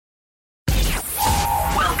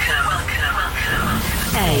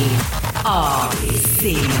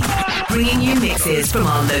Bringing you mixes from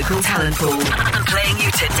our local talent pool and playing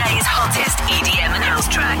you today's hottest EDM and house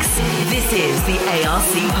tracks. This is the ARC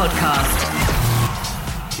Podcast.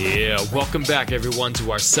 Yeah, welcome back everyone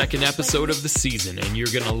to our second episode of the season, and you're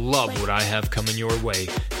gonna love what I have coming your way.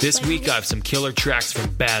 This week I have some killer tracks from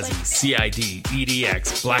Bazzy, CID,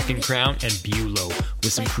 EDX, Black & Crown, and Bulow,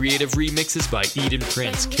 with some creative remixes by Eden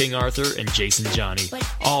Prince, King Arthur, and Jason Johnny,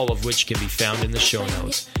 all of which can be found in the show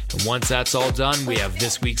notes. And once that's all done, we have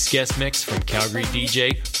this week's guest mix from Calgary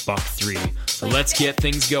DJ Buck3. So let's get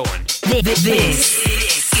things going. This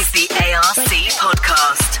is the ARC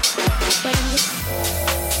Podcast.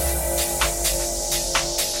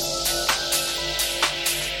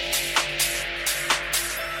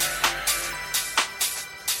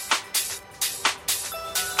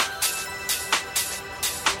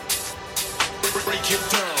 Break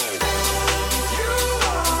it down.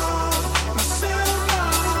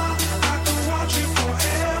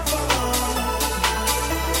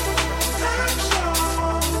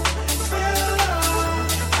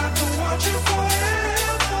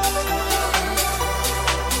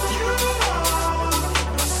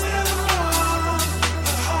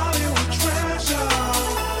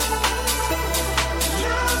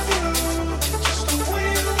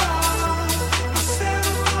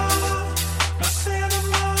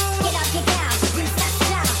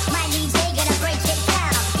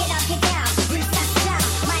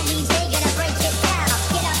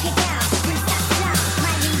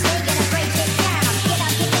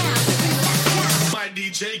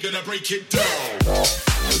 Gonna break it down.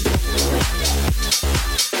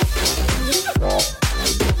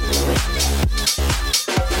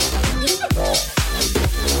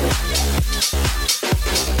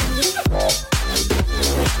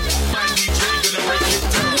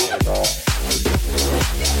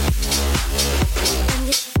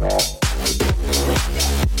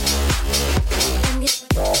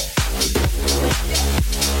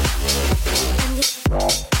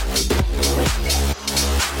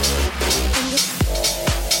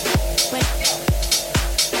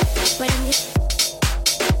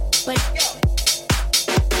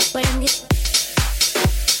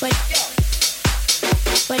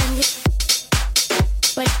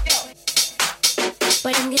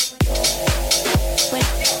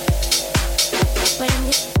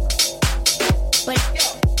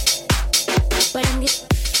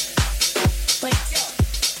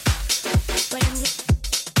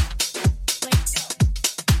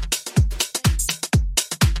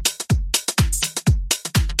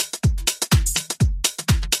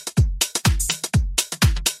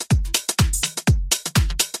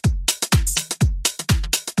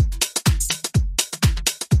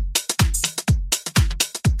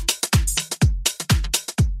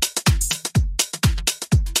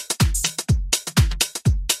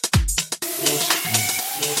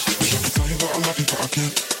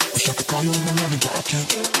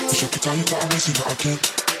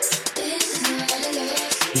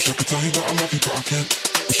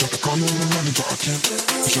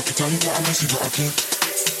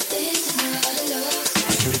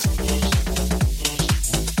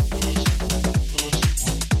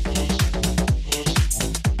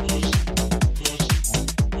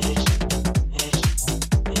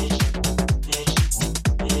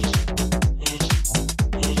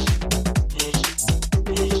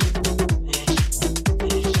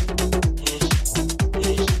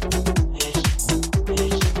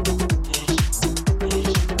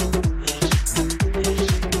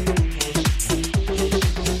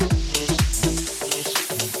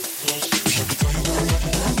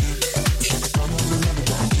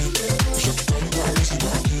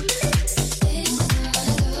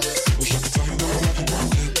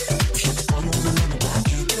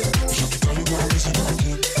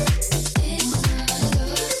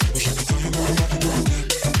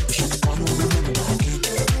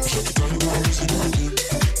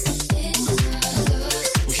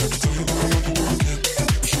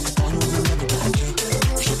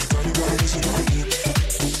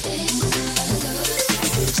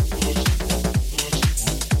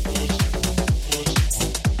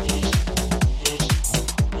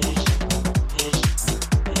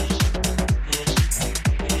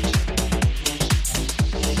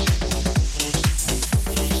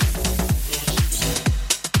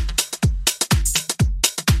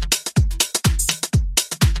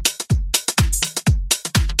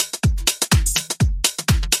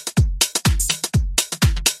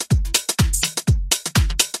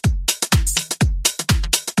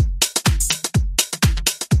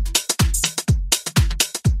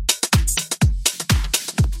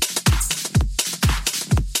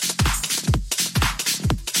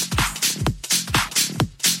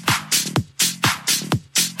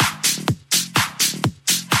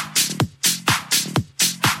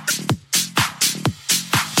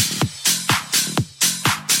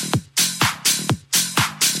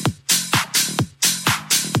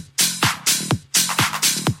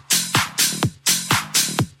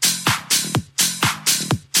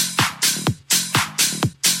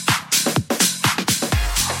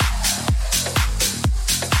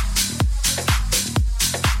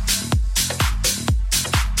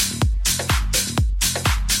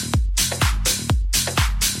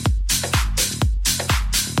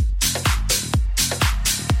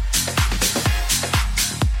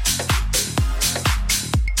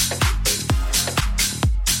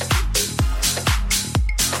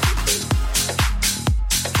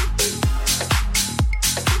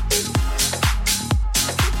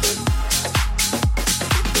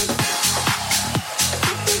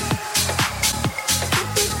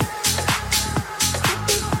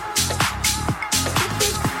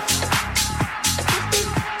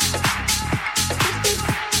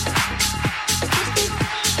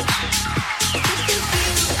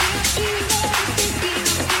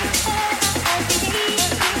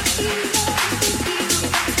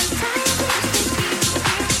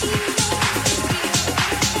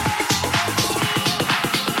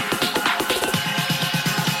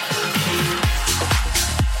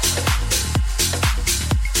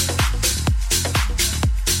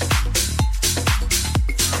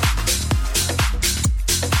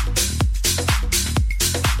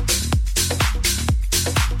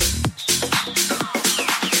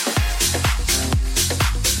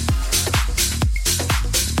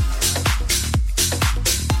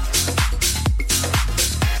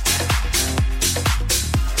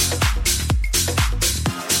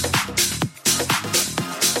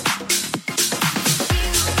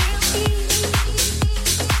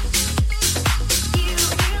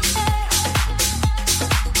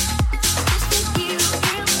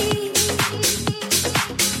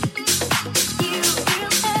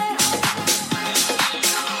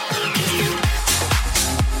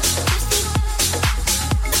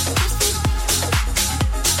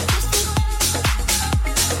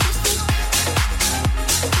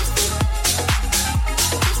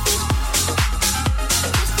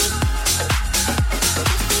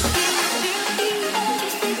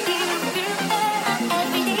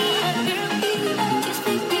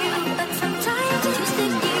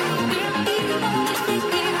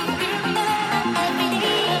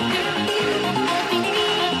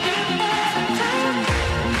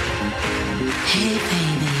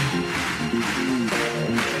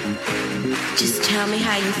 tell me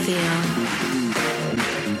how you feel.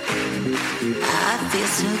 I feel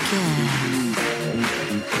so good.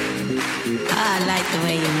 I like the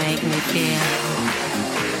way you make me feel.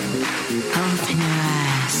 Open your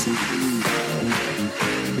eyes.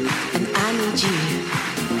 And I need you.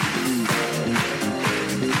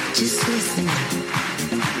 Just listen.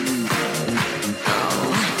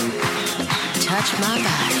 Oh, touch my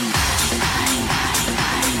body.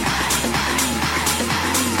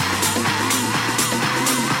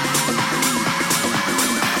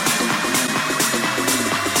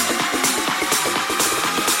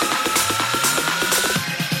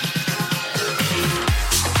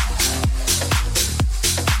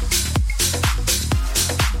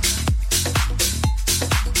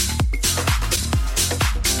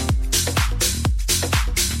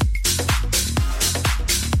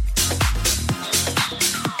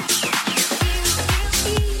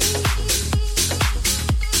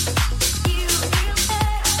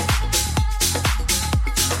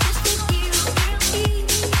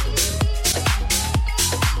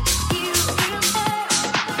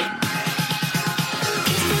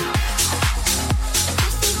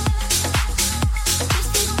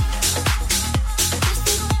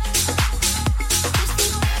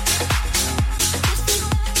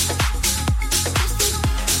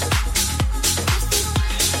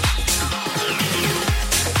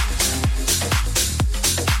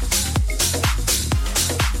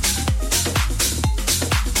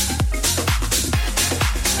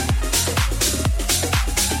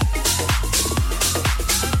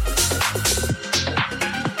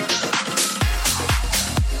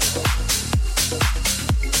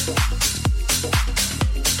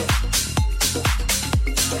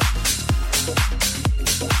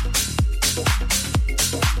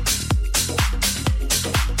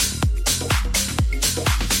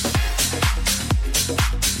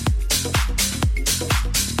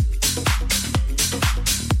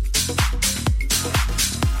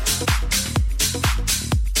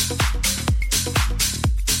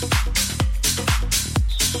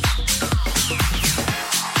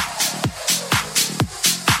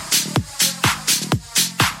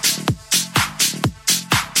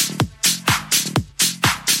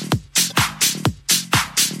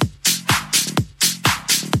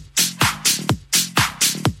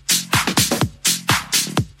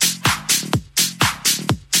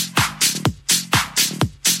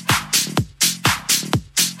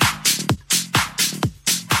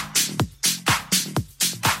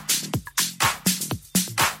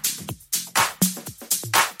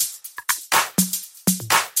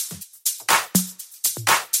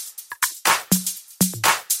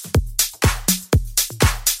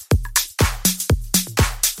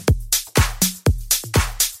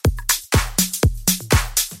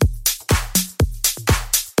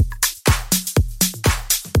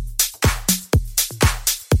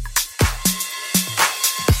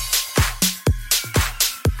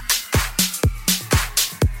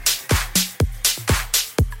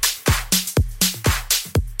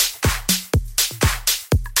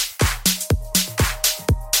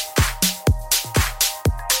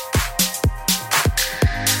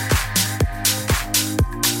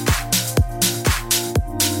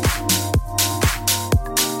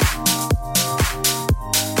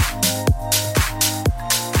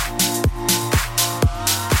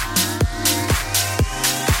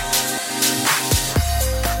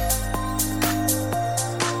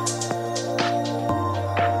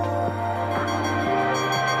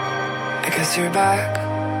 guess you're back.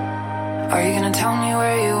 Are you gonna tell me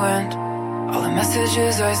where you went? All the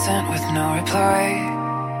messages I sent with no reply.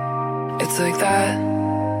 It's like that.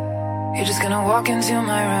 You're just gonna walk into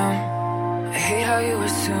my room. I hate how you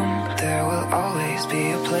assume there will always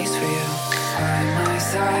be a place for you by my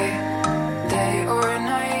side, day or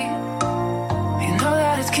night. You know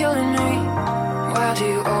that it's killing me. Why do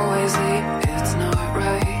you always leave? It's not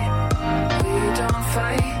right. We don't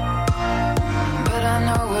fight, but I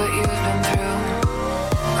know what you've been through.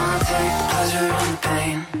 I'll take the pleasure and the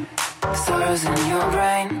pain, the stars in your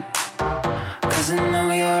brain, 'cause I know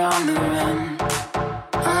you're on the run.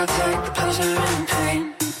 I'll take the pleasure and the pain,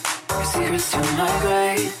 your secrets to my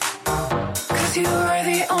grave, 'cause you are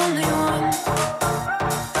the only one.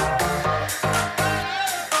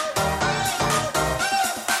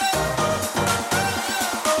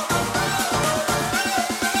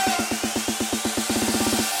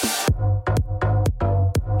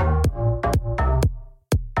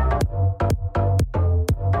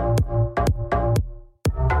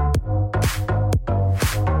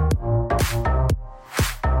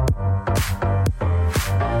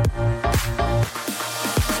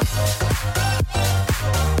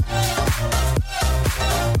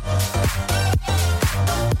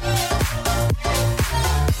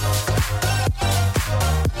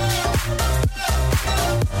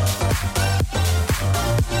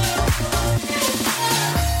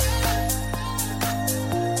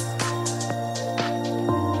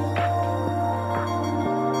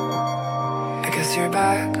 guess you're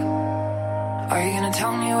back. Are you gonna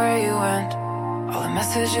tell me where you went? All the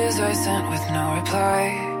messages I sent with no reply.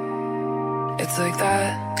 It's like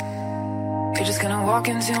that. You're just gonna walk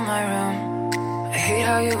into my room. I hate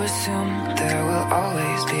how you assume there will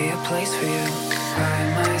always be a place for you by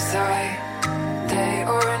my side, day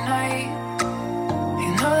or night. You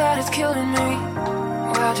know that it's killing me.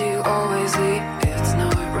 Why do you always leave? It's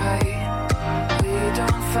not right. We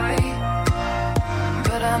don't fight,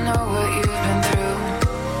 but I know what you've been through.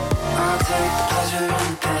 I'll take the pleasure and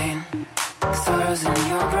the pain, the sorrows in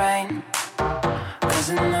your brain, 'cause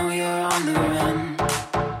I know you're on the run.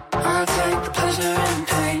 I'll take the pleasure and the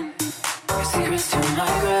pain, your secrets to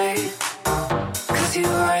my grave, 'cause you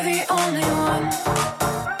are the only one.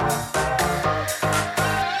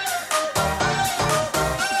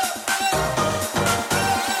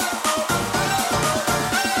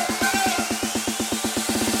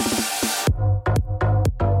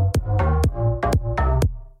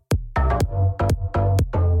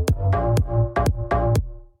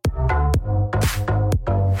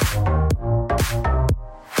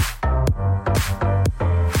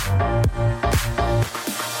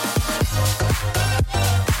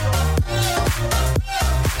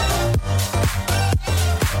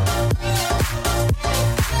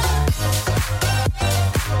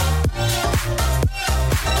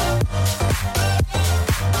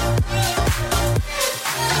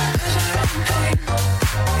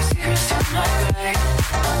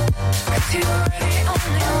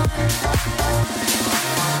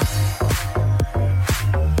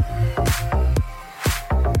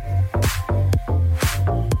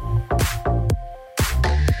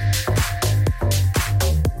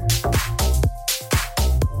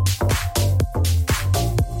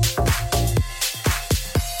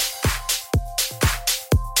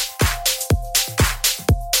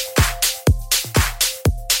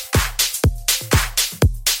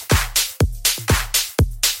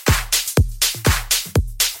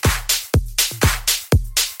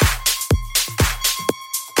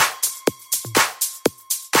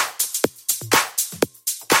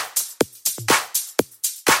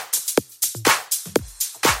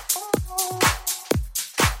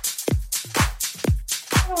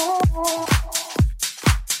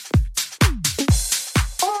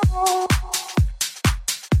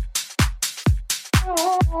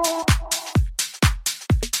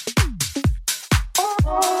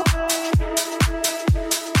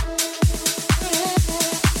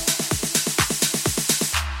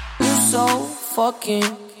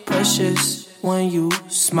 Fucking precious when you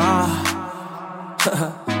smile.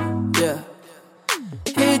 Yeah.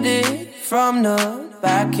 Hit it from the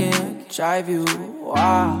back and drive you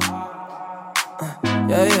wild.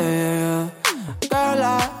 Yeah. Girl,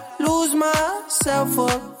 I lose myself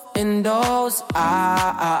up in those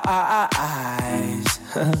eyes.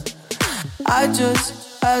 I just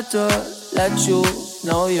had to let you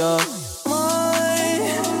know you're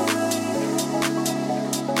mine.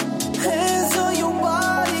 Hands on your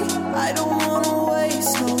body, I don't wanna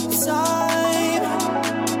waste no time.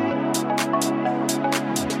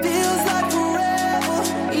 Feels like forever,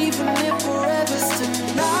 even if forever's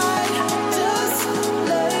tonight. Just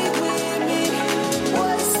lay with me.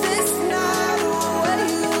 What's this night away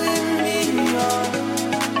with me? You're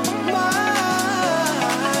mine.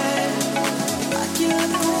 I can't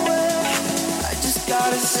look away, I just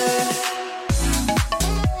gotta say.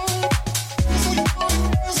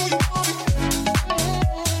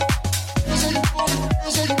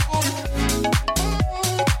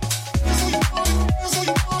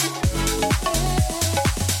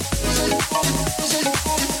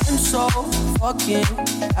 So fucking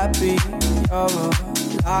happy you're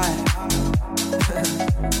alive.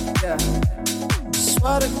 Yeah.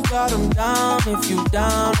 Swear to God I'm down. If you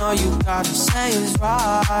down, all you gotta say is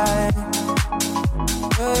right.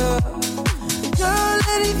 Yeah. Girl,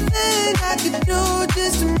 anything I could do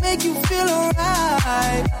just to make you feel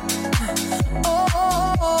alright.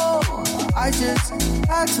 Oh, I just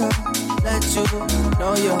had to let you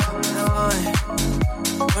know you're mine.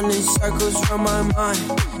 Running circles from my mind.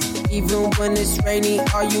 Even when it's rainy,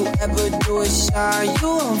 all you ever do is shine. You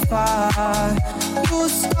on fire, you a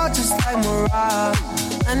star just like Mariah.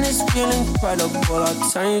 And it's real incredible, I'll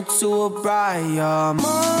turn you to a bride. You're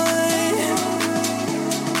mine.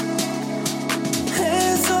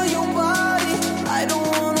 Hands on your body, I don't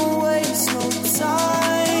wanna waste no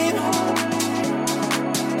time.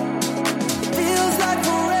 Feels like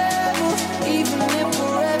forever, even if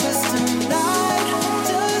forever's tonight.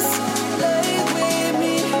 Just lay with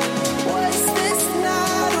me. What's this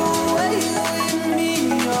night away with me?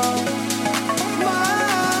 You're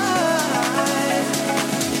mine.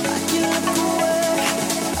 I can't look away,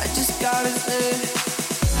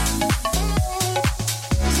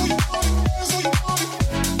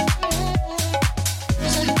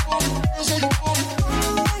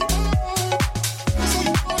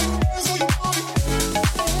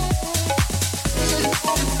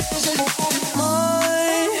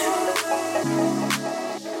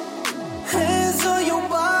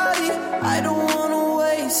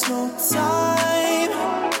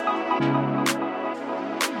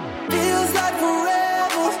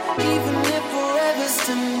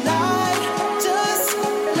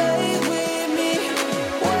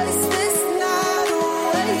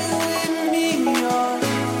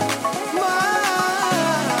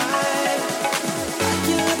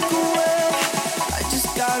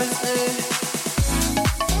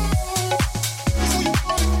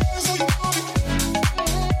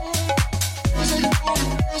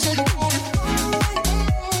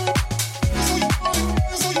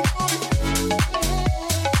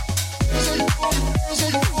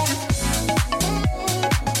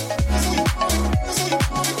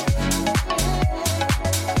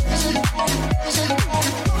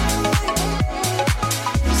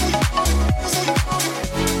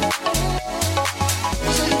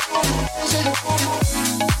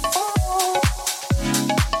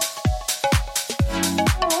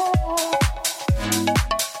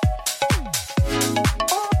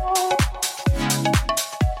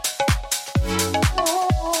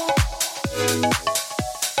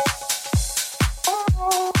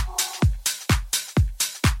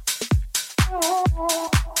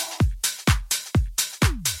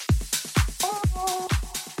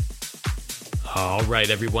 Alright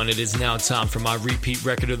everyone, it is now time for my repeat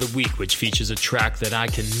record of the week, which features a track that I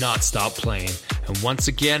cannot stop playing. And once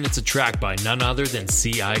again, it's a track by none other than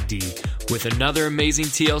CID. With another amazing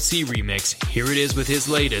TLC remix, here it is with his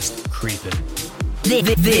latest, Creepin'.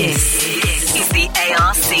 This is the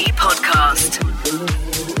ARC Podcast.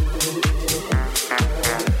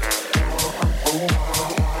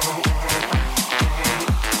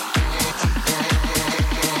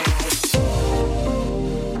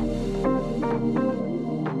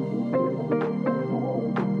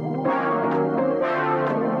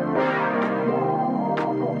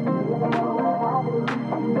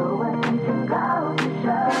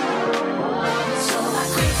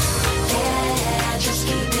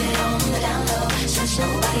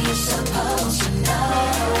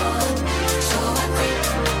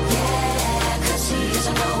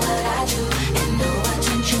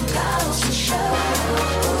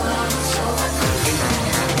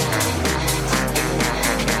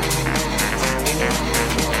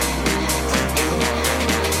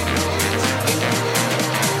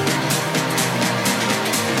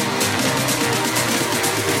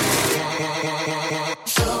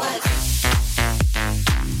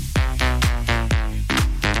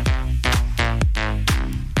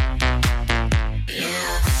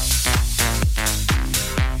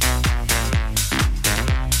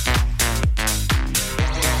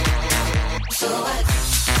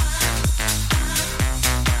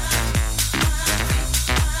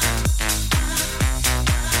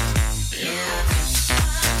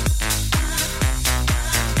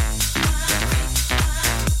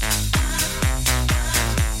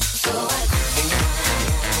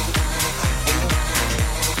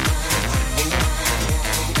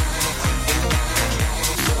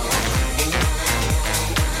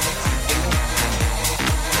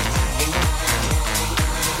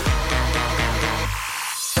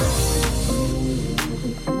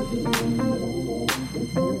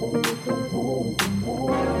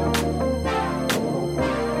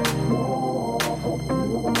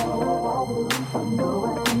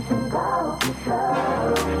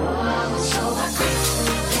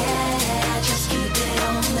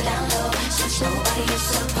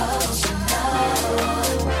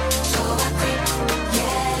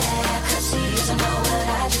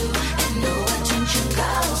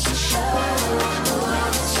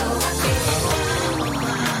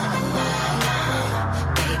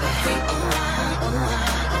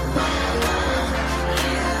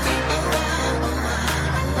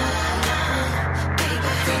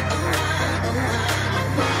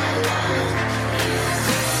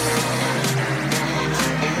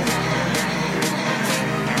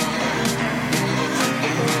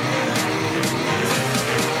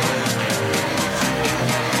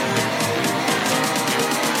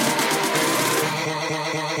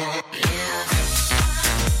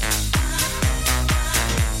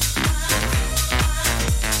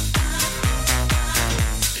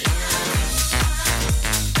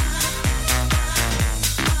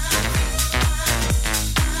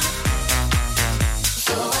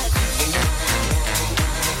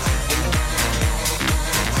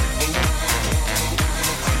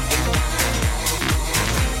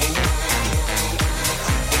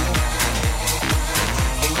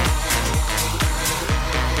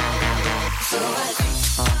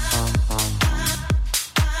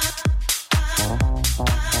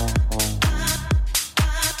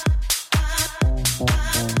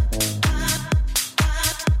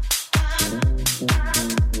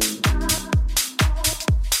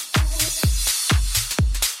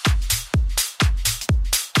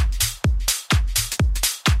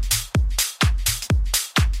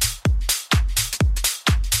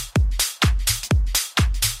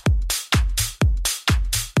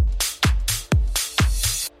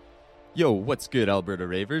 Yo, what's good, Alberta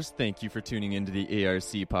Ravers? Thank you for tuning into the ARC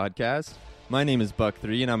podcast. My name is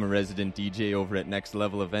Buck3, and I'm a resident DJ over at Next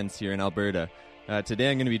Level Events here in Alberta.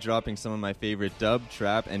 Today I'm going to be dropping some of my favorite dub,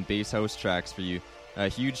 trap, and bass house tracks for you. A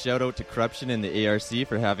huge shout out to Corruption and the ARC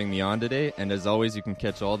for having me on today, and as always, you can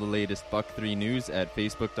catch all the latest Buck3 news at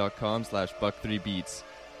facebook.com/Buck3Beats.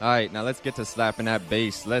 Alright, now let's get to slapping that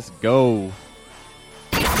bass. Let's go!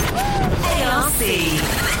 ARC, the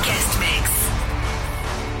Guestmix.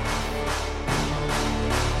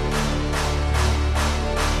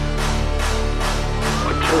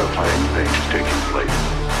 A terrifying thing is taking place.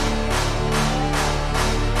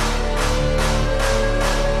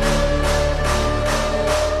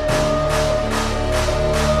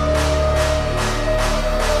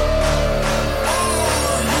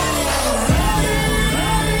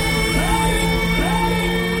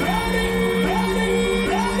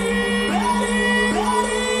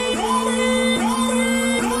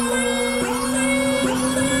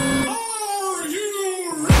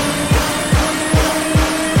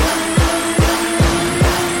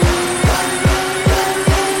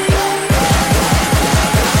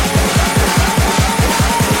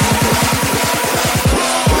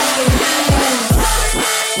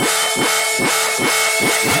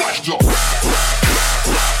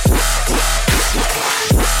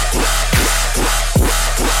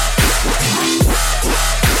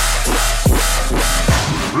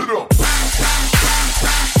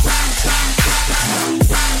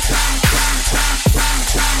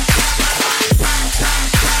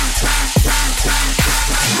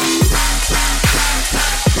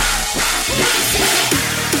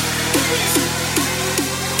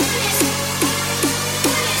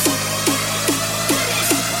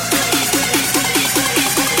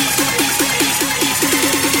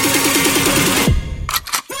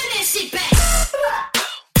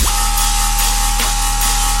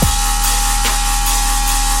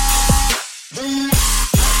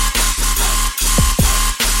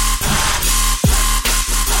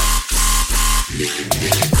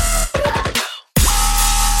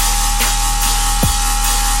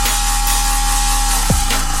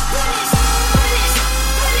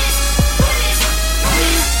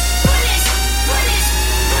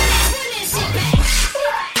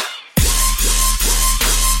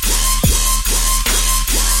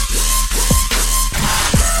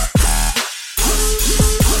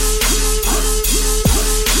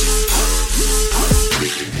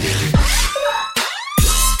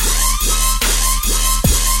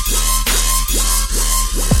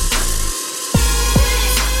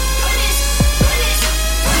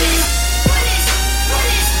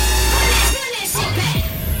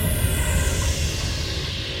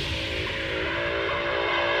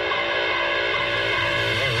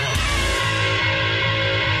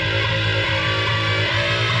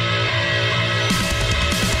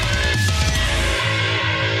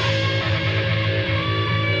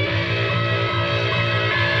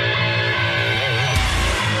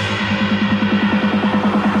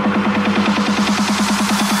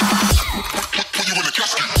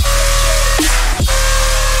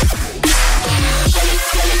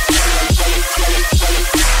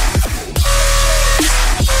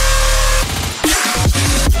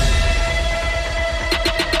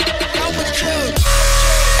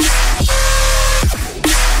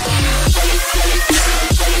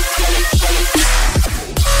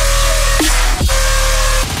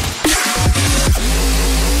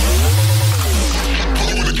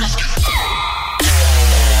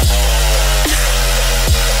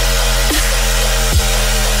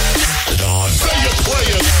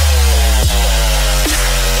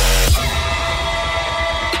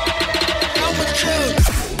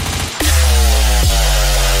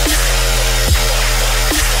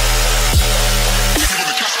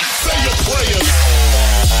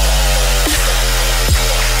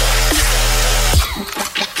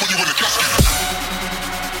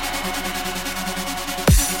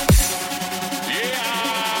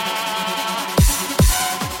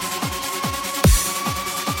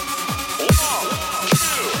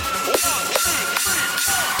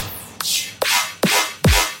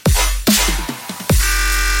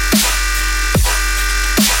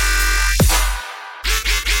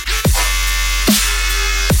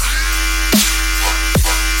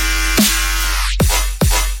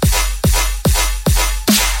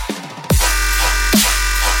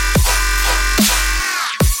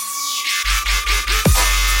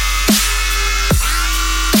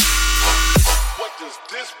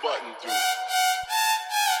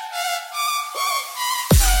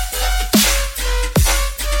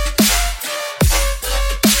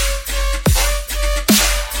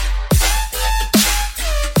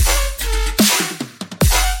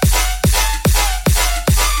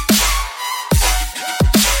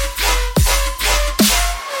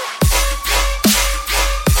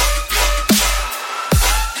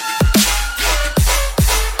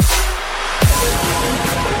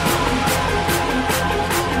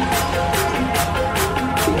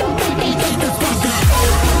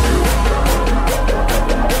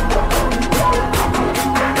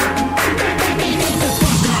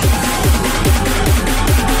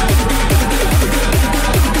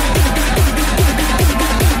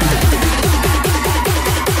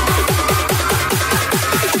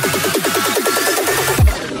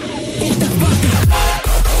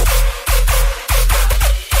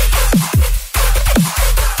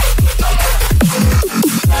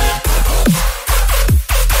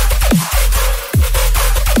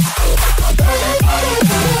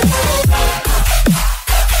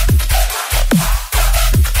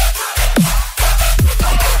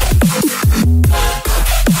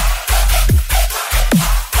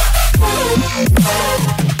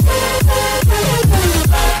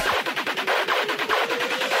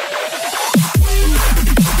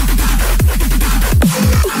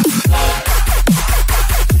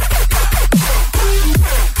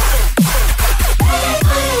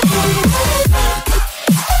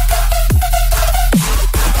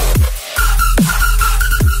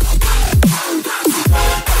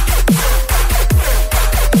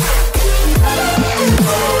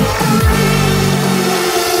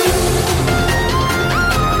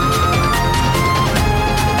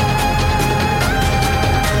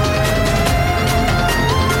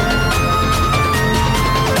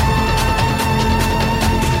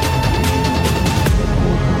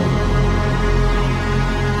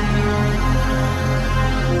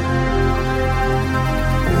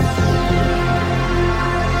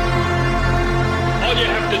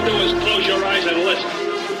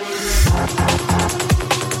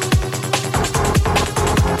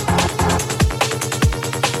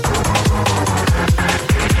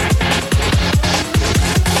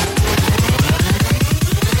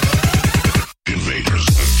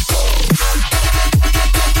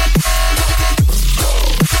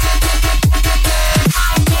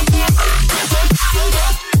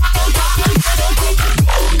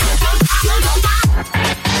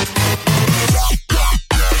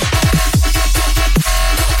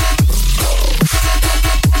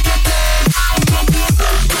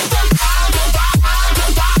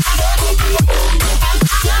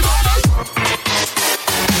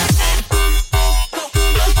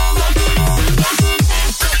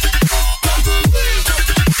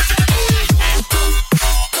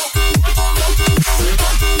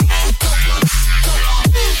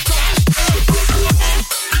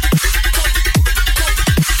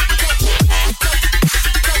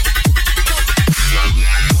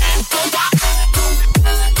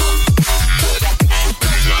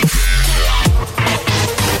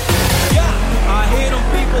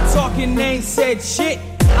 said shit.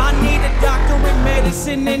 I need a doctor in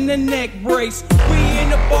medicine and a neck brace. We in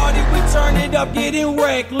the party, we turn it up, getting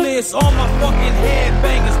reckless. All my fucking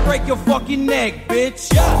headbangers, break your fucking neck,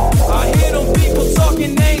 bitch. Yeah, I hear them people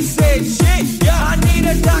talking, they ain't said shit. Yeah, I need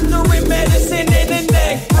a doctor in medicine and a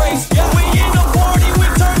neck brace. Yeah, we in the party, we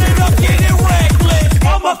turn it up, getting reckless.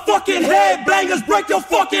 All my fucking headbangers, break your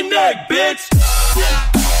fucking neck, bitch.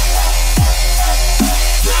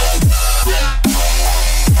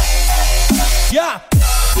 Yeah.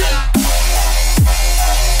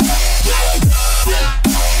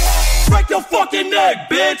 Break your fucking neck,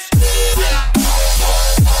 bitch.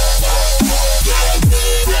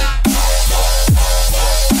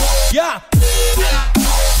 Yeah.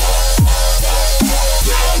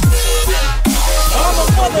 I'm a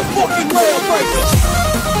motherfucking rail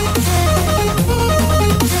breaker.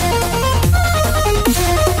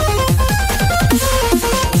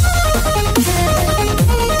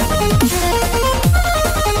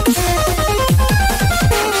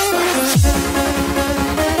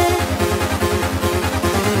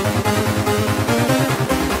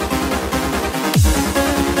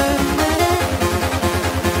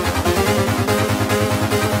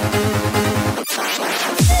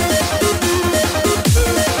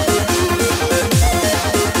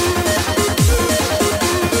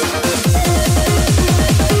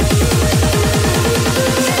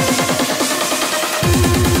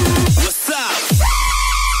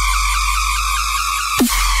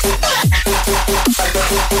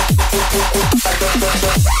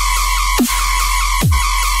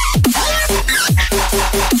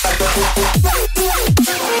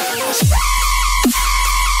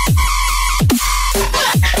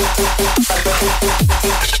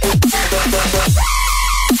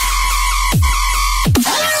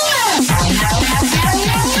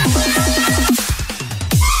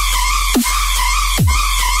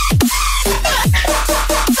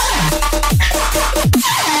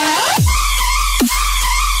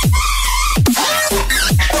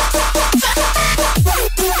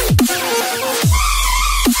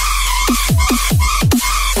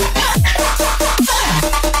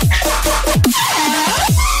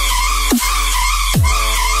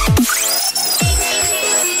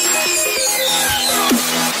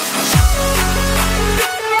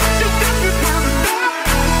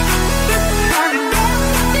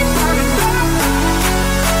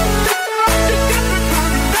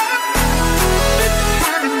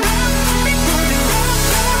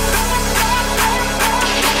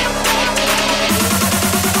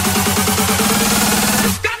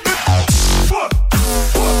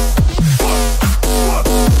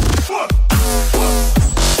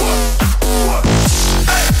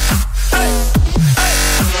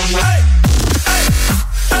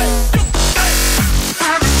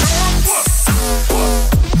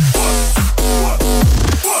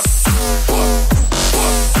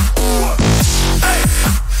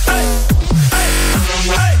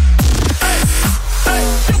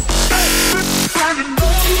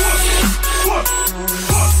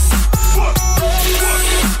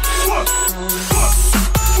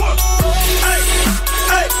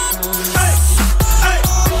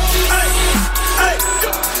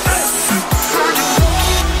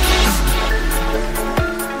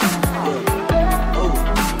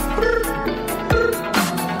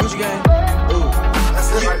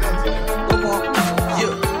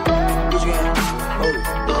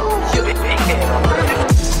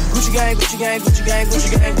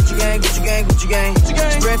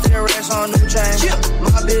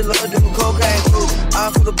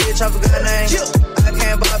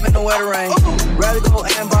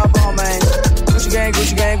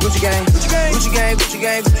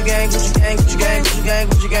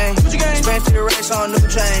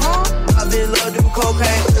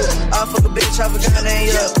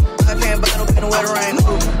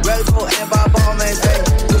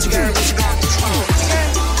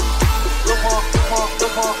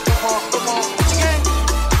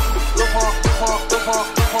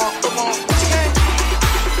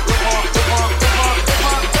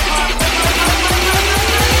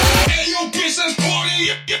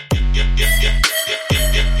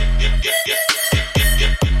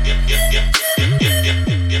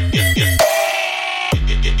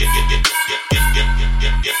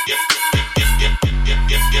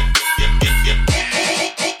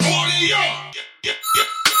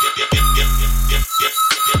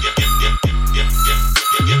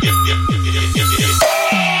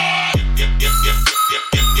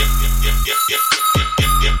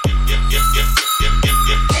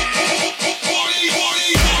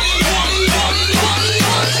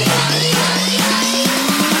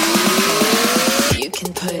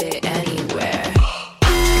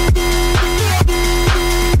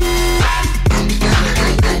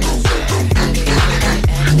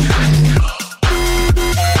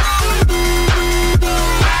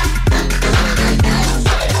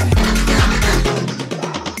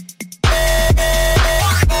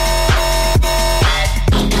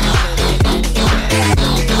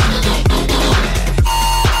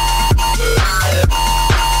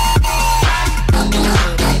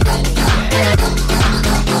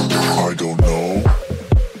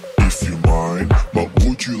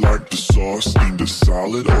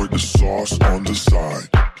 on the side.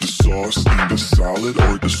 The sauce in the salad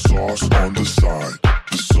or the sauce on the side.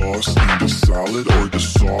 The sauce in the salad or the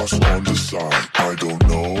sauce on the side. I don't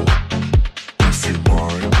know if you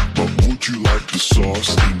mind, but would you like the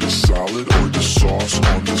sauce in the salad or the sauce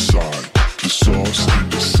on the side? The sauce in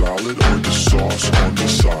the salad or the sauce on the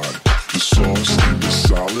side. The sauce in the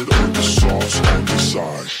salad or the sauce on the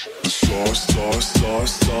side. The sauce, sauce,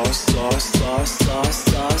 sauce, sauce, sauce, sauce, sauce, sauce,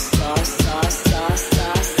 sauce, sauce, sauce, sauce, sauce,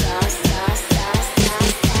 sauce,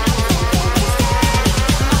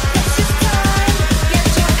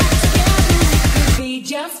 Be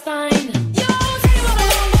just fine.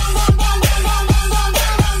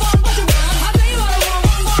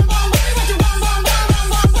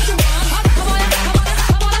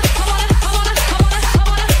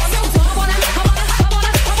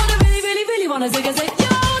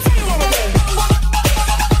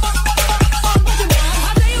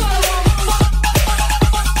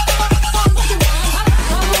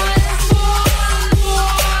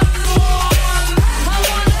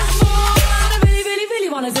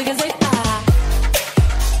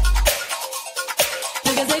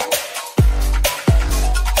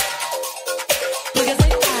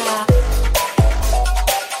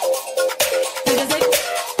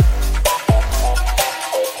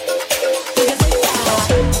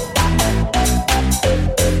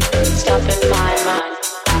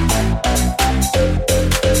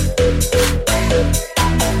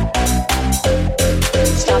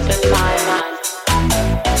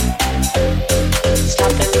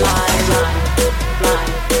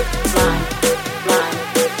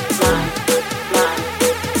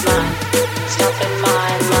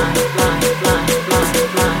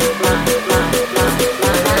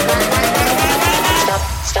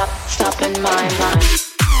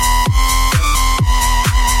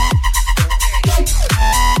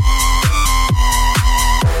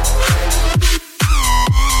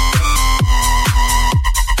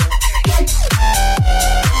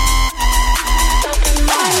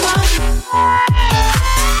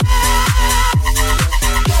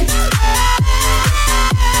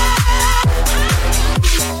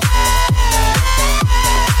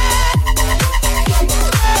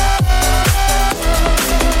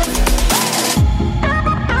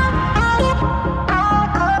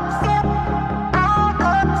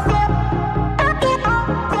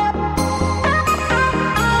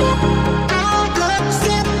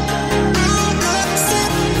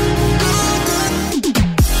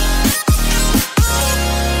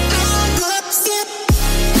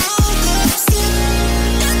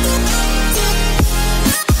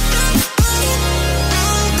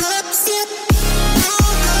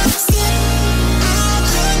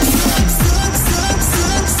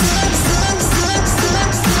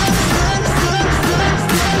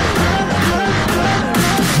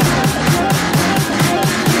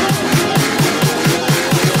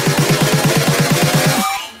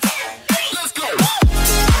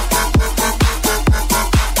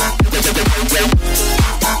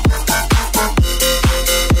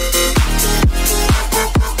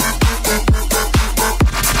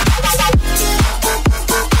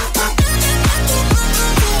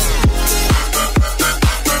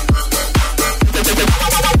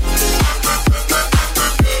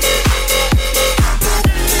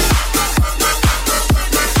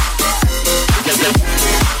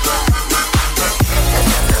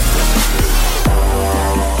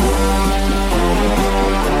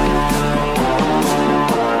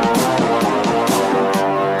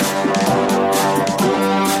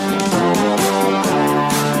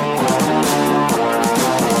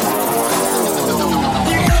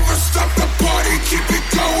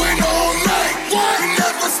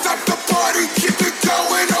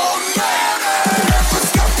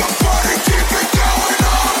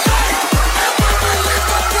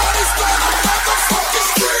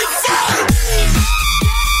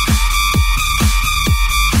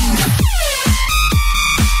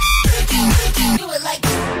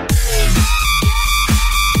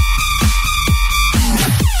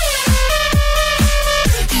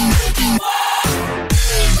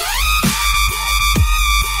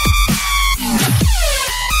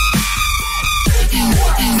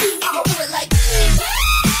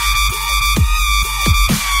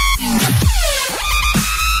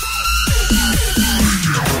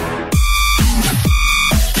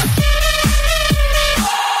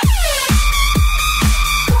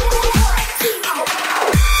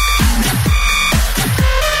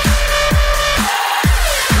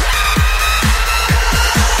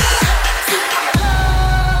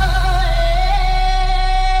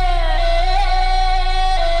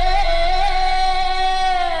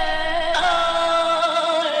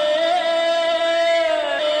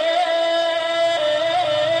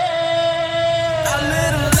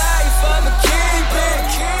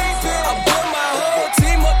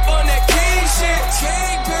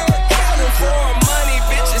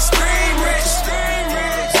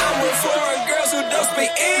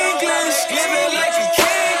 speak English. Living like a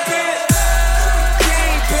kingpin.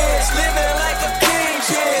 Kingpins, living like a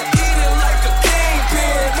kingpin. Eating like a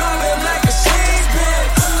kingpin. Mobbing like a kingpin.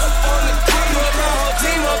 Up on the cream, up the whole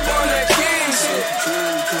team up on that king shit.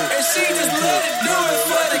 And she just let it do it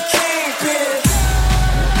for the kingpin.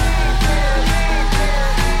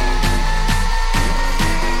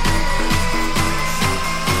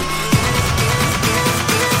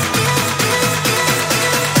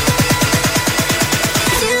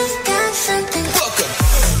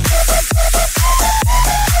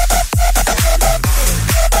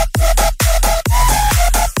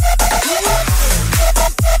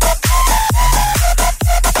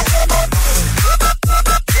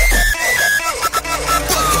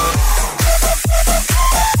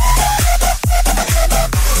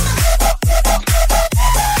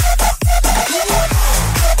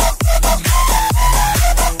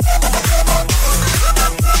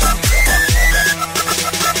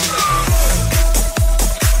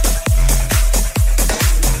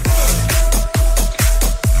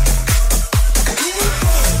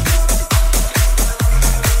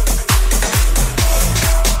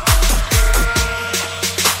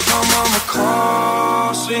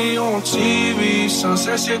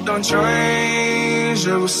 Shit done changed.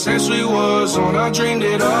 Ever since we was on, I dreamed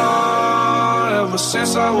it all. Ever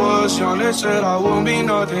since I was young, they said I wouldn't be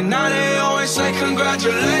nothing. Now they always say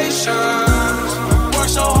congratulations.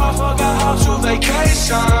 Worked so hard, forgot how to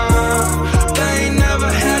vacation. They ain't never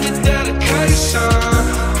had the dedication.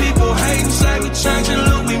 People hate and say we changing,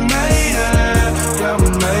 look, we made it. Yeah, we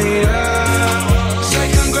made it. Say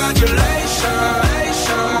congratulations.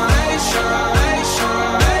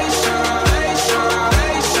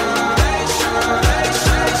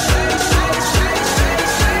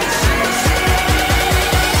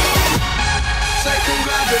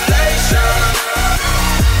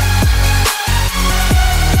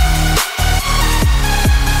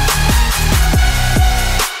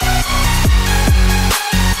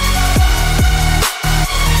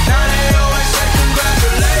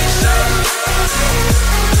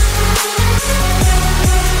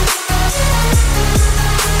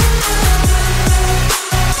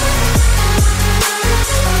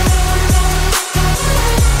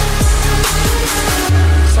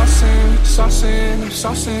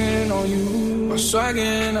 Saucing on you. I'm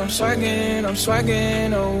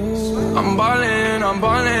swagging, oh. I'm ballin',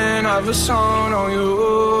 I have a song on you.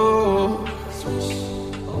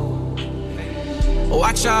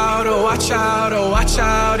 Watch out,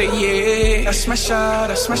 yeah. I smash out,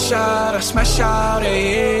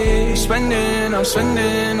 yeah. I'm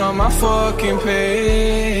spending on my fucking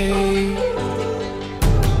pay.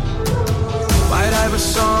 Might have a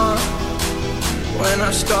song. When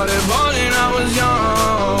I started balling, I was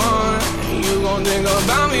young. You gon' think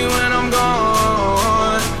about me when I'm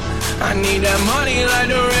gone. I need that money like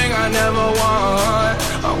the ring I never won.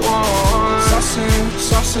 I want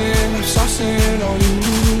saucing on you.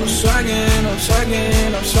 I'm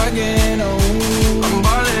swagging, oh. I'm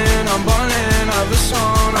ballin', I have a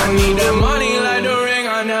song. I need that money like the ring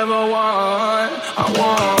I never won. I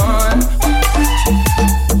want.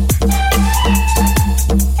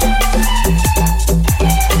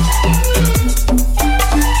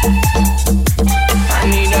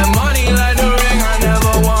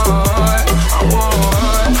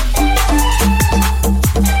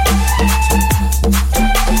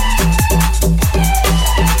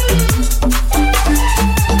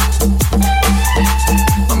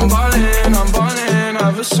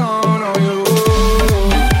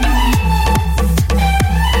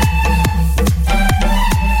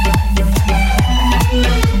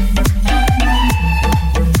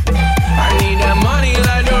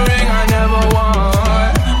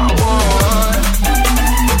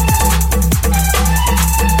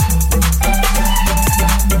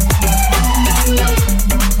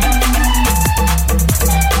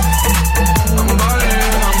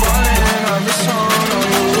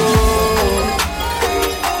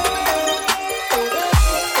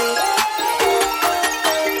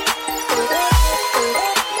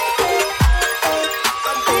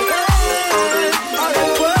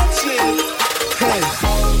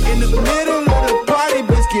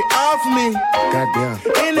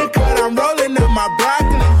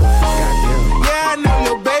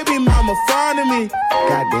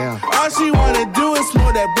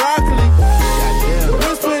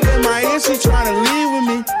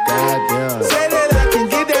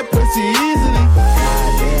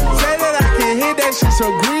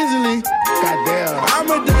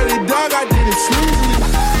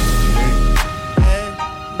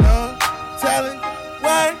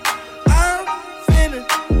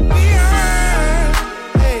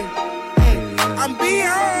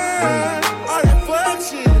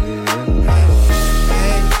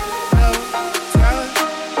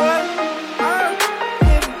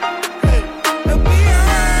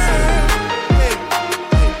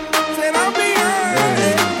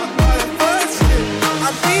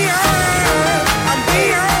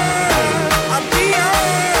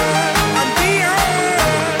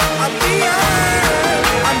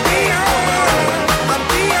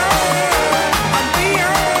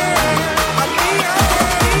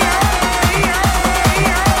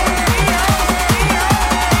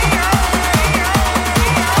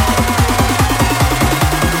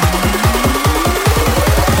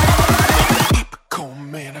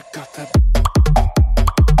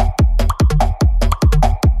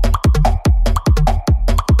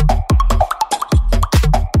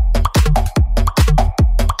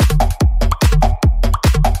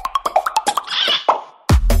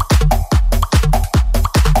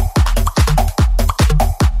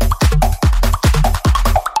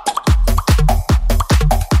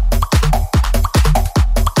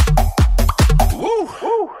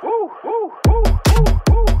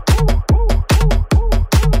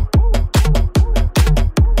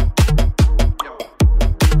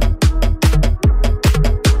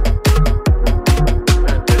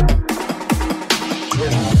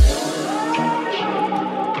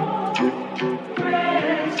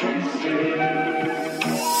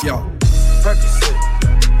 Yo, Percocet,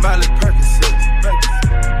 Miley Percocet,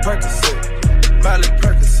 Percocet, Miley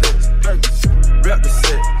Percocet,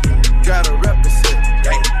 represent, gotta represent,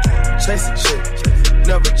 chase a chick,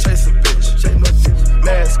 never chase a bitch,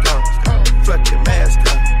 mask on, fuck your mask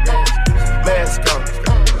on, mask on,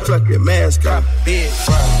 fuck your mask on, big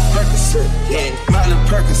fry, Percocet, yeah, Miley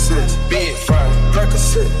Percocet, big fry,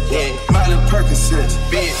 Percocet, yeah, Miley Percocet,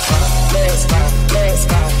 big fry, mask on, mask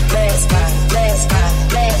on, mask on, mask on, mask on.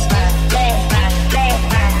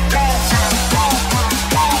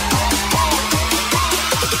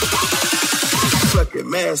 Fucking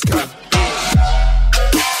mascot.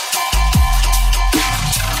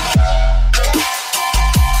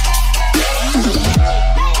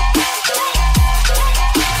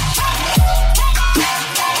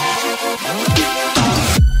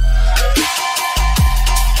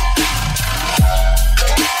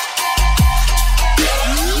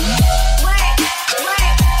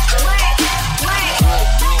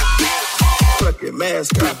 Fucking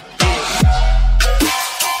mascot.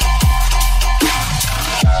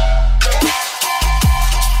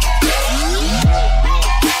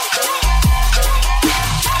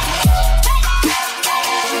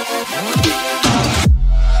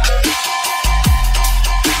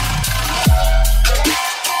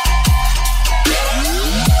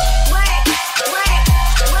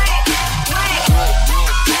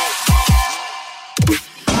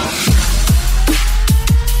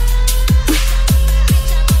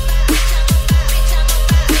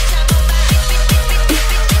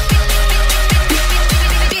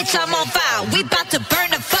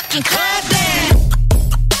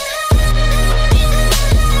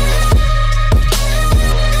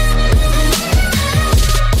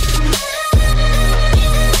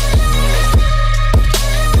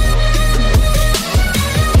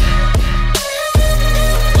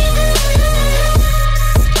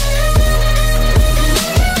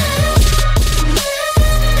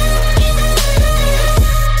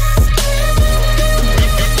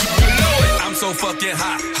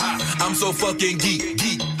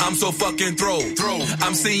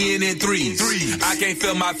 I'm seeing in threes. I can't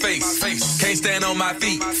feel my face. Can't stand on my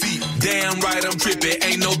feet. Damn right I'm tripping.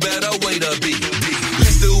 Ain't no better way to be.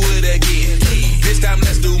 Let's do it again. This time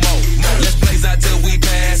let's do more. Let's blaze out till we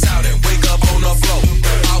pass out and wake up on the floor.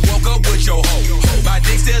 I woke up with your hoe. My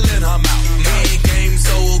dick still in her mouth. Man, game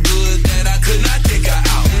so good that I could not take her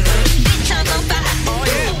out. Bitch, I'm on fire. Oh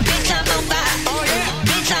yeah. Bitch, I'm on fire. Oh yeah.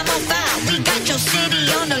 Bitch, I'm on fire. We got your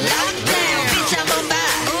city on the lockdown. Bitch, I'm on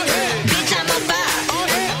fire. Oh yeah. Bitch, I'm on fire. Oh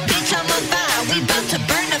yeah. Bitch, I'm on fire. We about to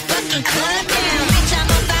burn the fucking club down. Bitch, I'm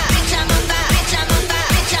on fire. Bitch, I'm on fire. Bitch, I'm on fire.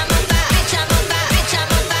 Bitch, I'm on fire. Bitch,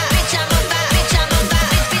 I'm on fire. Bitch, I'm on fire. Bitch, I'm on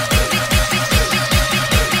fire. Bitch, I'm on fire.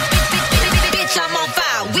 Bitch, I'm on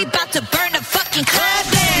fire. We about to burn the fucking club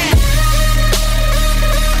down.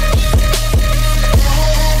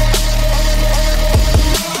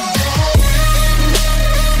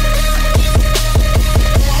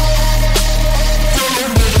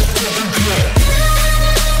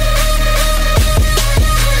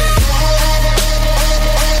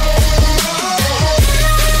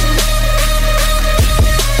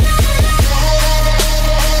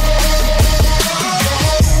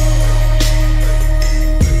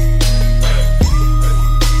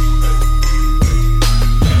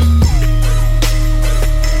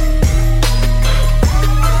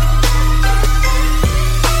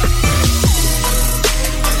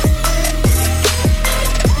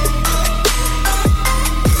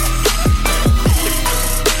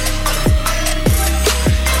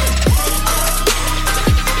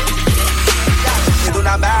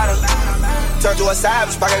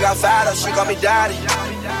 Savage, pocket got fatter, she call me daddy.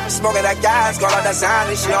 Smoking that gas, girl on that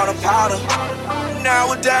Zanny, she on the powder.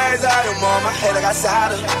 Nowadays I am on my head, I got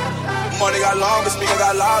sadder. Money got longer, speaker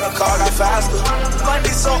got louder, car got faster.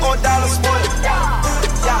 Money so on dollar spoiled.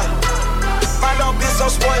 Yeah, my dog bitch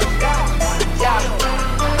so spoiled. Yeah,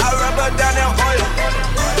 I rub her down in oil.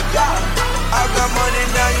 Yeah, I got money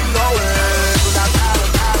now, you know it.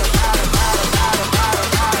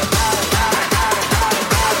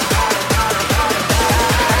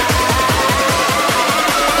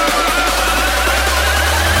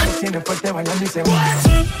 Después te bailando y se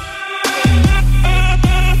mueve.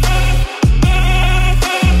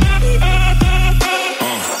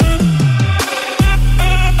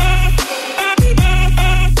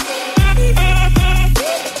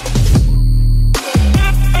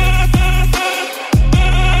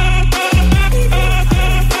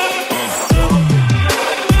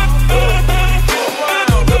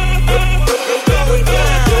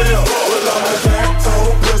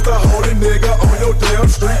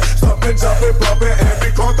 Street.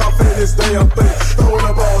 triumphant. Throwing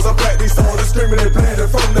the balls, I pack these soldiers, screaming and bleeding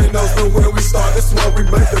from their nose. But when we start, this one we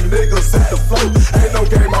make them niggas hit the flow. Ain't no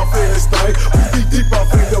game off in this thing. We be deep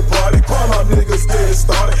off in the party. Call my niggas getting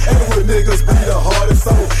started. And with niggas be the hardest.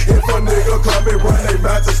 So if a nigga come and run they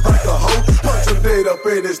mouth just like a hoe, punch him dead up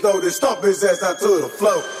in his nose and stomp his ass out to the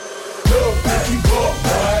floor. Look, back you up,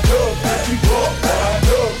 boy. Look, back you up, boy.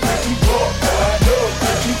 Look, back you up, boy. Look,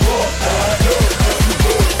 back you up, boy. Look, back you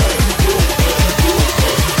up, back you up.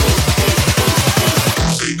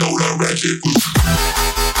 They know that ratchet was.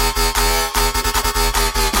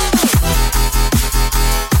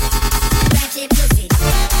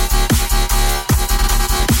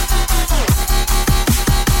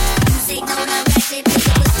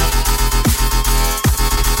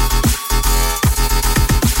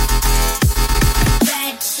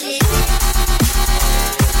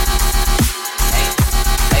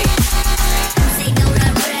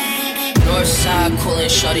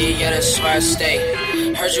 Shorty, yeah, that's where I stay.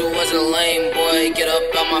 Heard you wasn't lame, boy, get up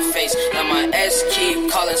out my face. Now my ex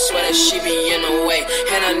keep calling, swear that she be in the way.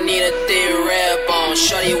 And I need a thick red bone,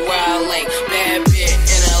 shorty where I lay. Bad bitch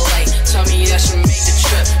in LA, tell me that she made the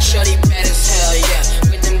trip. Shorty bad as hell,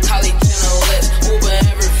 yeah, with them college journalists. Uber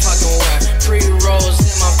every fucking where, pre-rolls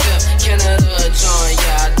in my VIP, Canada John,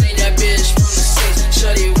 yeah. I think that bitch from the States,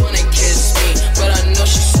 shorty wanna kiss me, but I know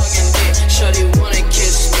she sucking dick. Shorty wanna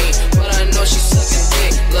kiss me, but I know she sucking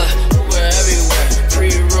dick. Look, Uber everywhere,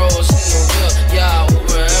 pre-rolls in the whip, yeah,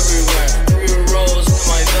 Uber everywhere, pre-rolls in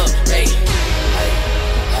my whip. Hey, hey,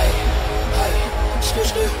 hey, hey, skr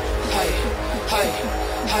skr, hey, hey,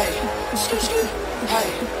 hey, skr skr, hey,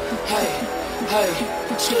 hey, hey,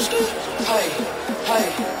 skr skr, hey, hey,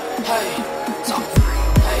 hey, talk.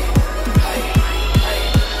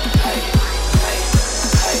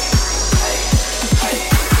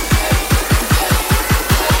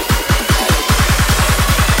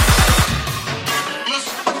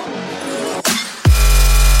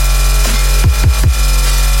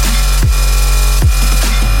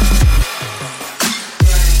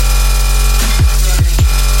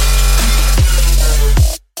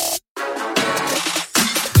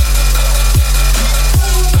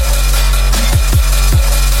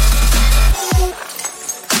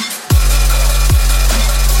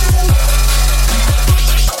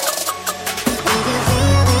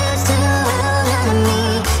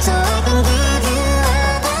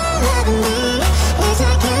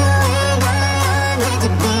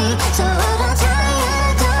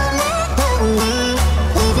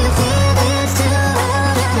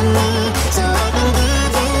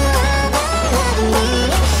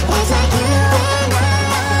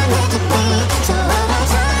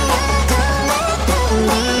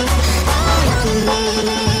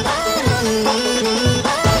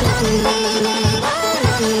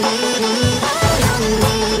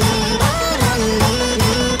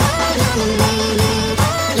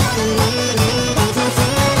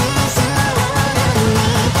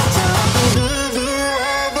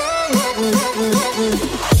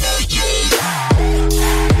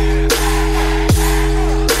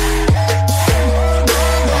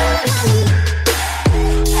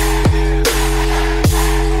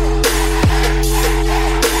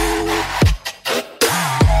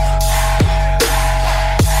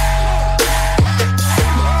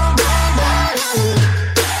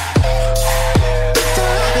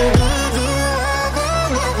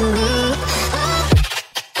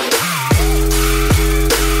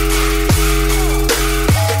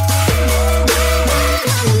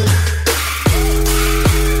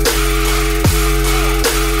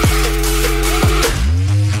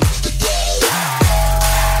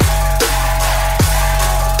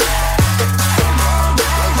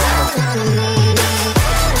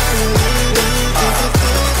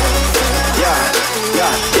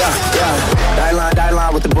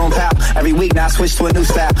 Switch to a new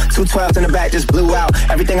style. 212s in the back just blew out.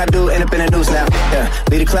 Everything I do end up in the news now. Yeah,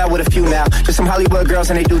 lead a cloud with a few now. Just some Hollywood girls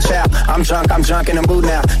and they do chow. I'm drunk in the mood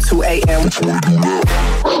now. 2 a.m.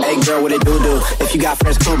 Hey girl, what it do? If you got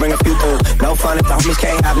friends, cool, bring a few through. No fun if the homies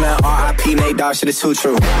can't have none. R.I.P. Nate Dogg, shit is too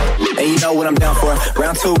true. And you know what I'm down for.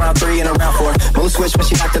 Round 2, round 3, and a round 4. Mood switch when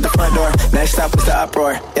she knocked at the front door. Next up was the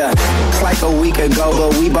uproar. Yeah, it's like a week ago,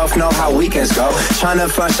 but we both know how weekends go. Tryna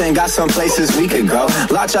function, got some places we could go.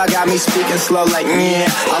 Lot y'all got me speaking slow like, yeah,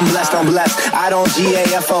 I'm blessed, I don't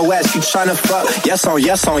GAFOS. You tryna fuck? Yes on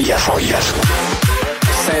yes on yes on yes.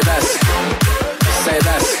 Say this, say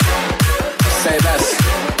this, say this,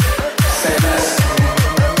 say this.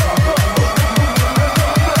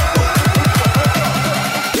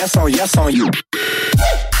 Yes on you.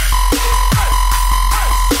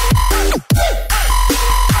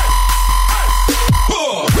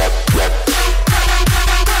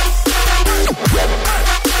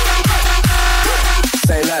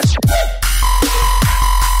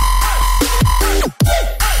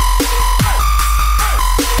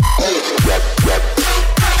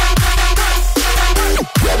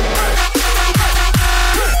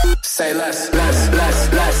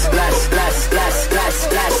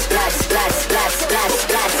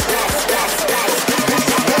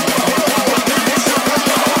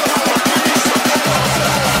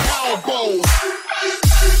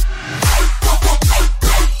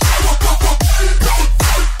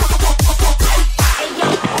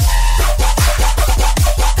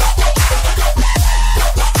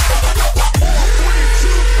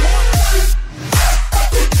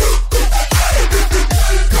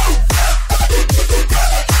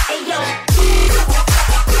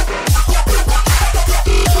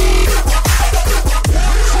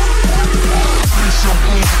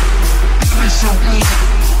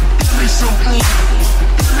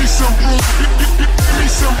 Give me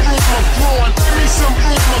some room, LeBron. Give me some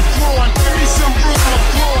room, LeBron. Give me some room,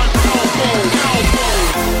 LeBron. Elbow.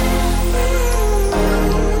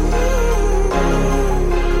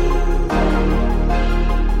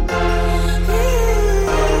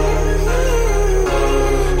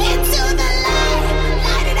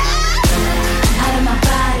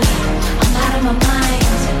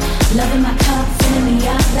 Loving my cup, filling me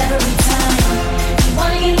up every time. You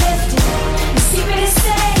wanna get lifted, your secret is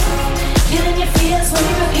safe. Killing your fears when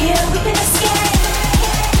you're here, we can escape.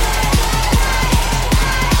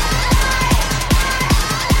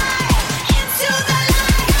 Into the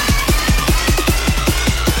light.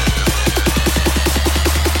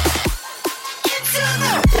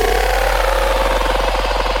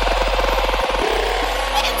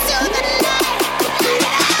 Into the light.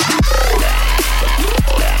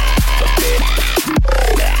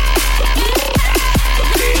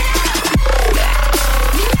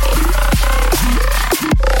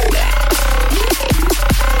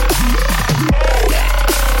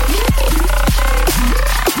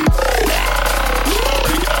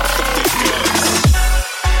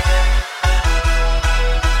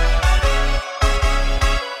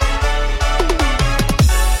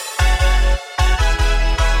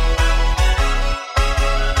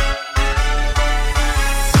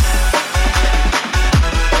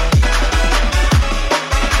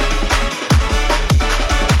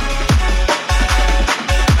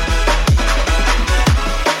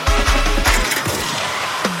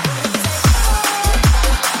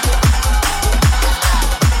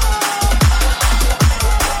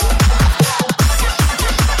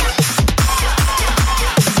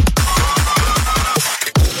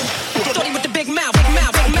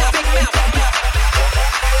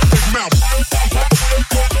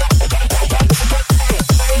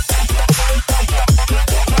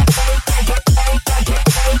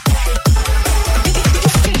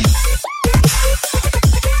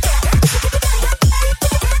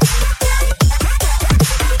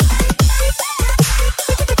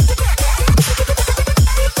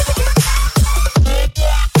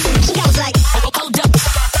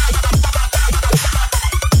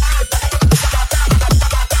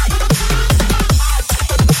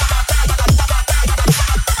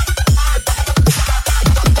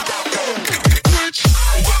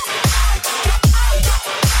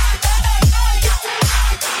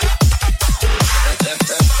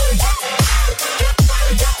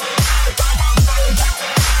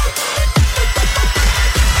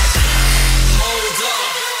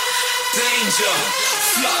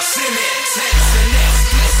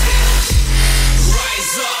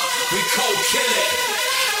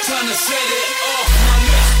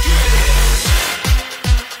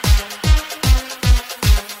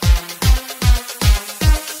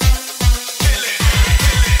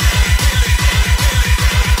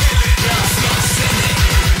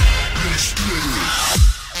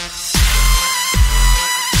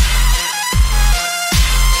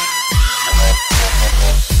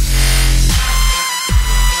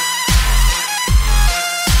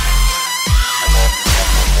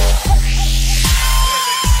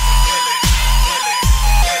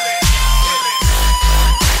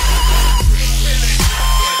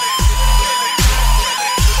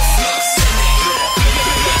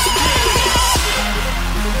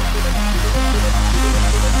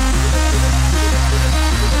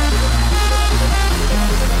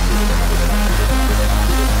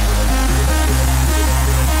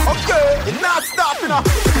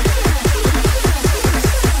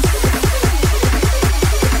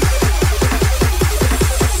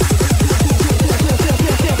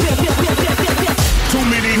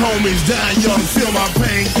 Homies dying young, feel my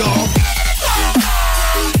pain, dog.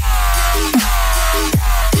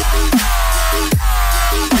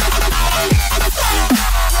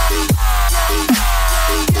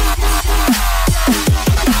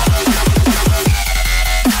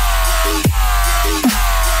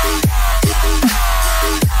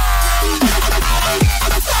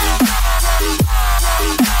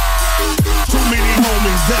 Too many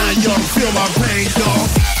homies dying young, feel my pain, dog.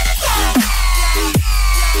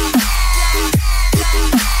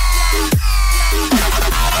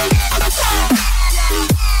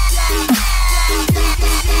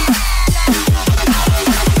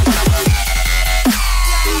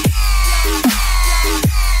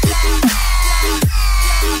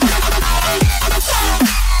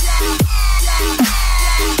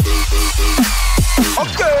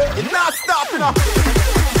 Okay, you're not stopping up.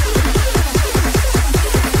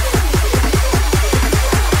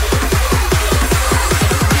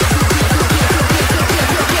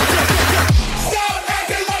 Stop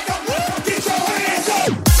acting like a fool. Get your hands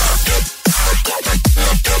up.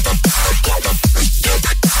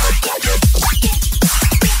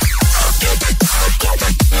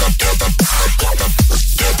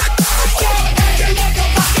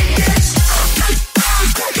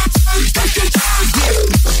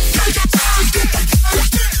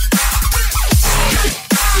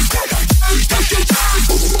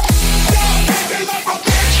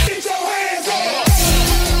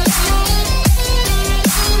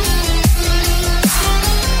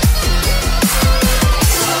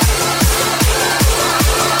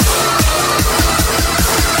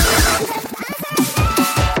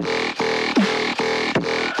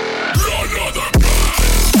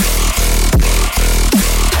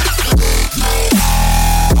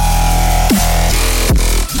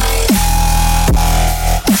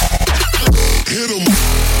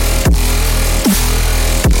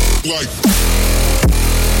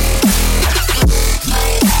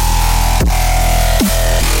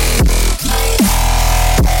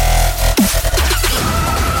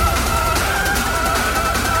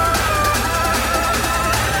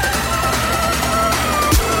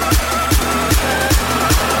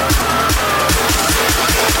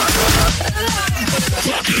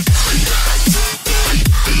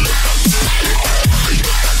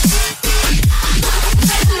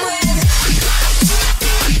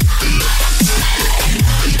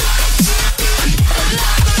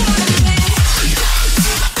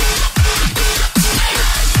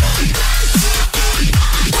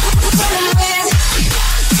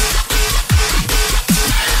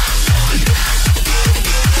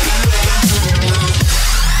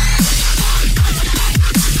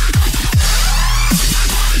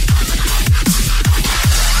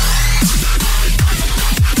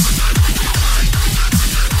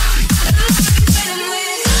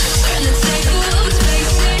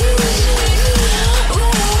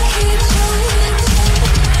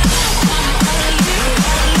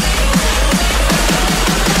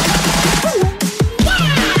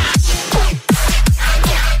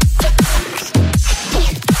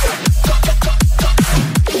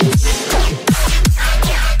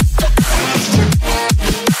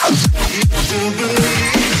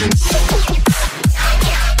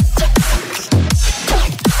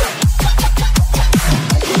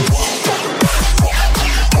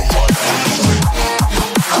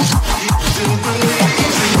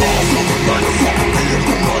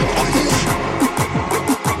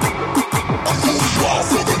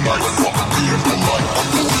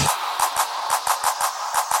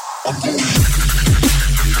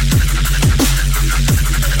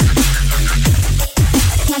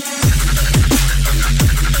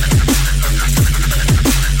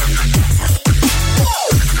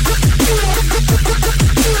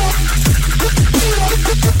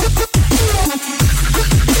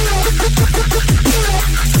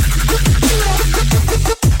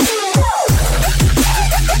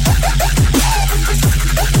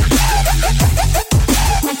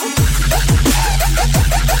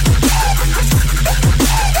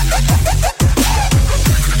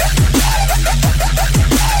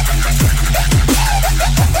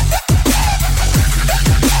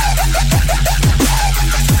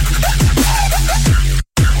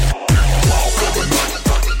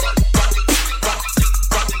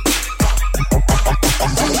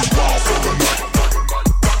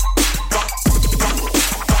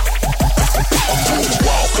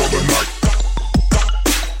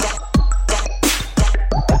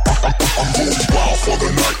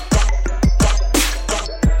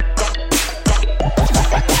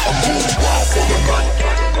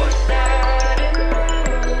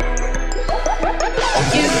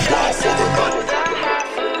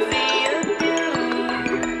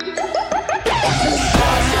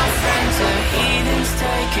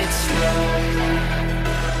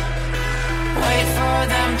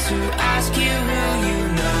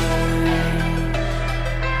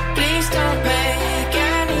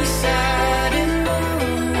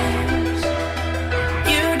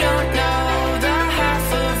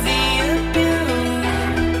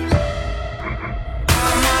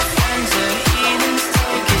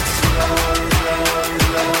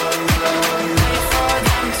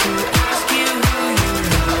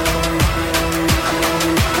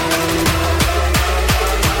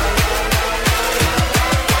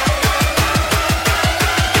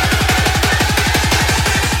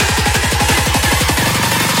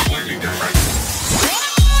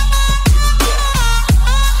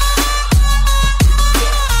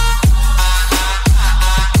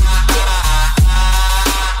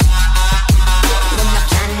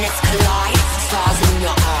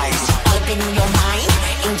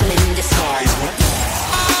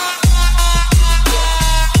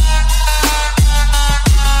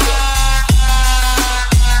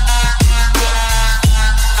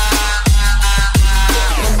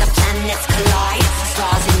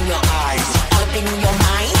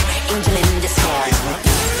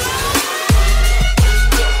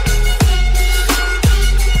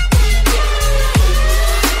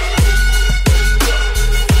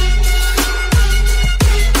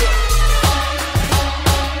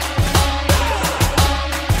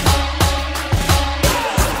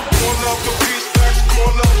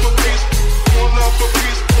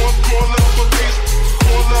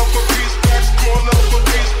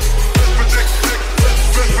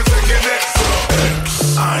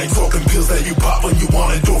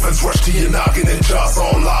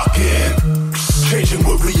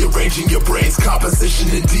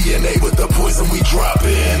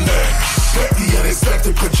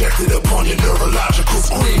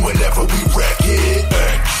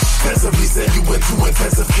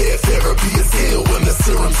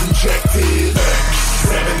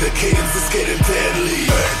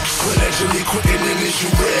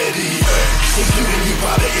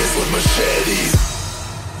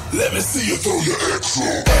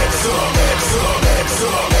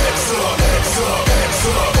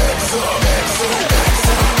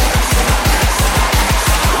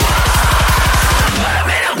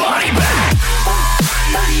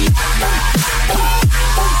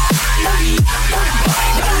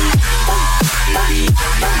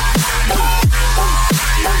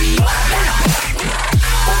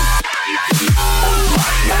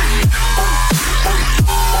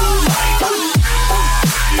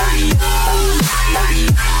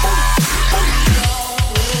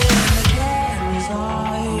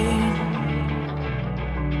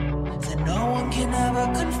 can never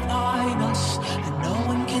confine us, and no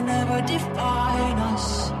one can ever define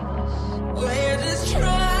us.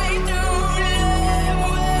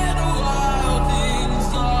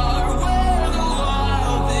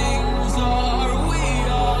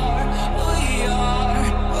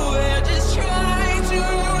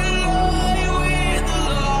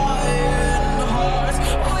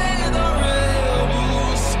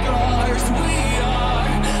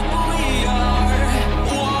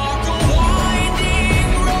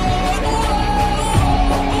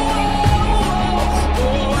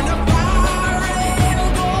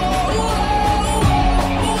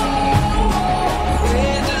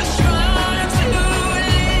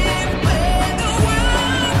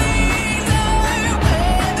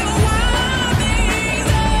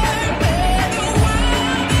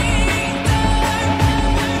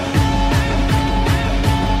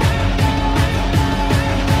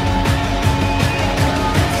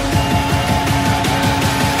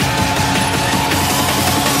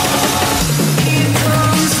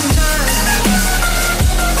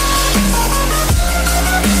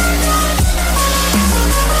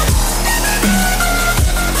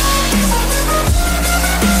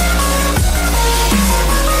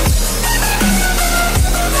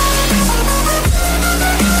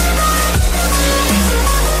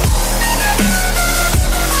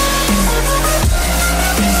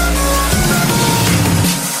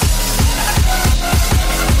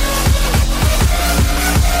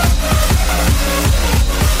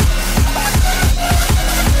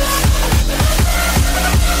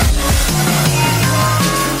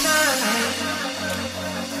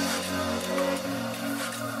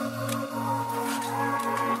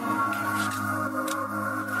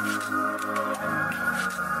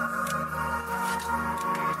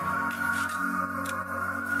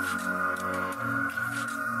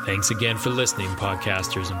 Thanks again for listening,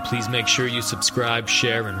 podcasters, and please make sure you subscribe,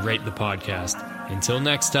 share, and rate the podcast. Until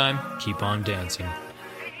next time, keep on dancing.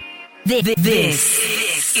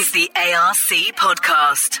 This is the ARC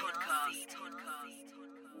Podcast.